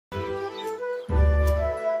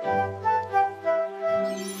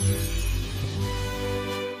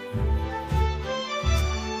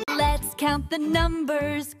count the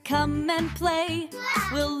numbers, come and play.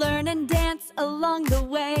 We'll learn and dance along the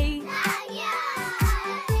way.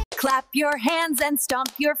 Clap your hands and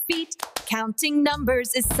stomp your feet. Counting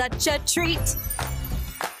numbers is such a treat.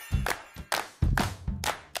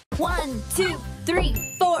 1, 2,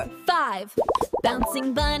 3, 4, 5.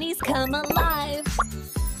 Bouncing bunnies come alive.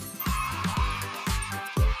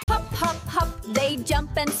 Hop, hop, hop, they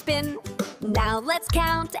jump and spin. Now let's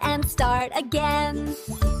count and start again.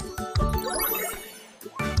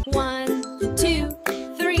 1, 2,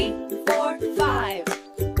 3, 4, 5.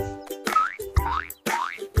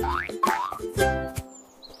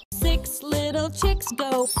 6 little chicks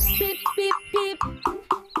go beep, beep, beep.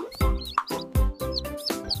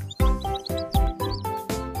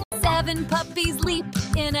 7 puppies leap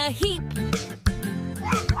in a heap.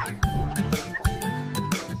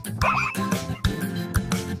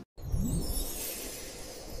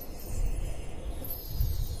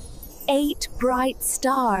 8 bright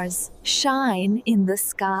stars shine in the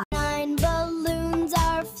sky. 9 balloons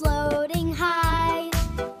are floating high.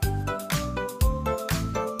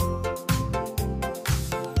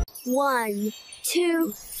 1,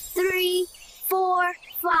 2, 3, 4,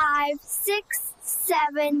 5, 6,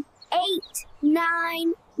 7, 8,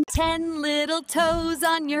 9. 10 little toes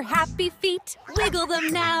on your happy feet. Wiggle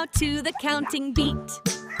them now to the counting beat.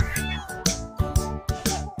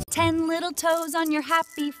 10 little toes on your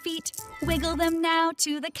happy feet. Wiggle them now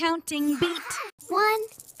to the counting beat. 1,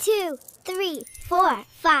 2, 3, 4,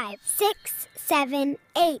 5, 6, 7,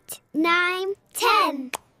 8, 9,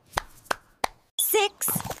 10. 6,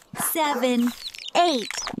 7, 8.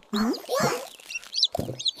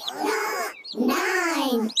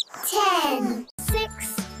 9, 10.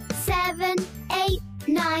 6, 7, 8,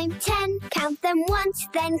 9, 10. Count them once,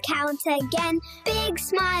 then count again. Big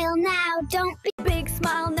smile now, don't be. Big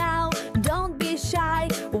smile now, don't be shy.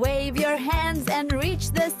 Wave your hands and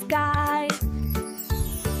reach the sky.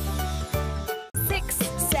 6,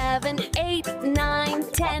 7, 8, 9,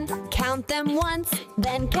 10. Count them once,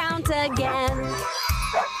 then count again.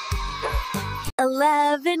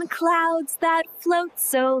 11 clouds that float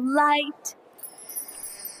so light.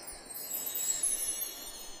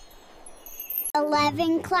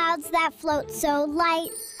 11 clouds that float so light.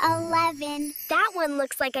 11. That one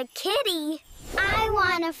looks like a kitty. I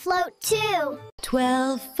want to float too.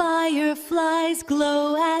 12 fireflies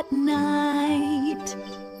glow at night.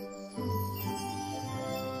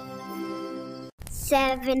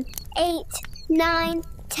 7, 8, 9,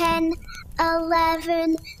 10,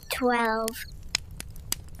 11, 12.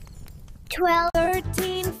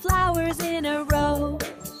 13 flowers in a row.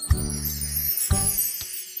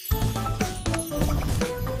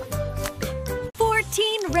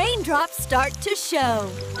 14 raindrops start to show.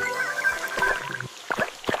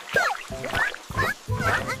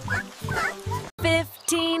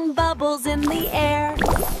 15 bubbles in the air.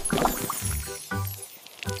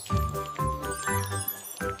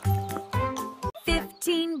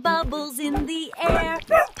 15 bubbles in the air.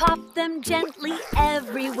 Pop them gently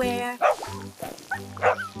everywhere.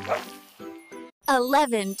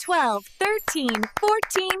 11, 12, 13,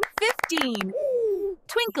 14, 15.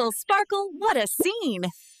 Twinkle, sparkle, what a scene!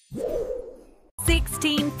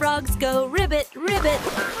 16 frogs go ribbit, ribbit.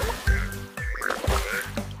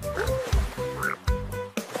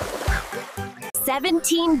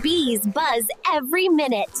 17 bees buzz every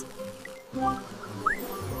minute.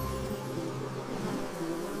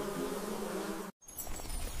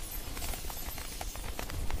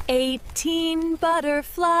 18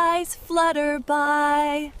 butterflies flutter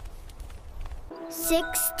by.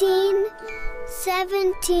 16,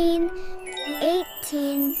 17,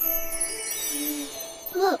 18.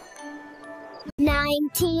 Look.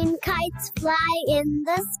 19 kites fly in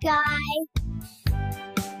the sky.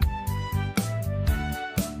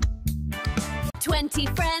 20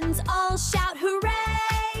 friends all shout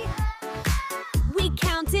hooray! We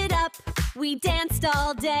counted up, we danced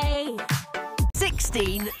all day.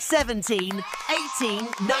 16, 17, 18,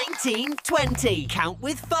 19, 20. Count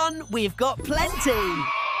with fun, we've got plenty.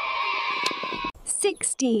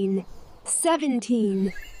 16,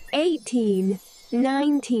 17, 18,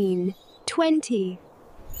 19, 20.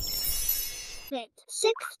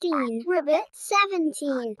 16, ribbit,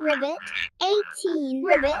 17, ribbit, 18,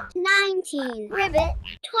 ribbit, 19, ribbit,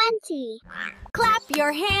 20. Clap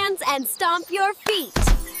your hands and stomp your feet.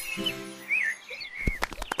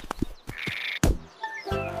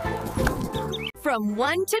 From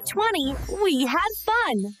 1 to 20, we had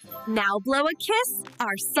fun. Now blow a kiss,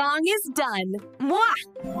 our song is done. Mwah!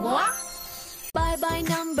 Mwah! Bye-bye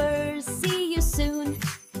numbers, see you soon.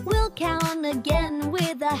 We'll count again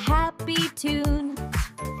with a happy tune.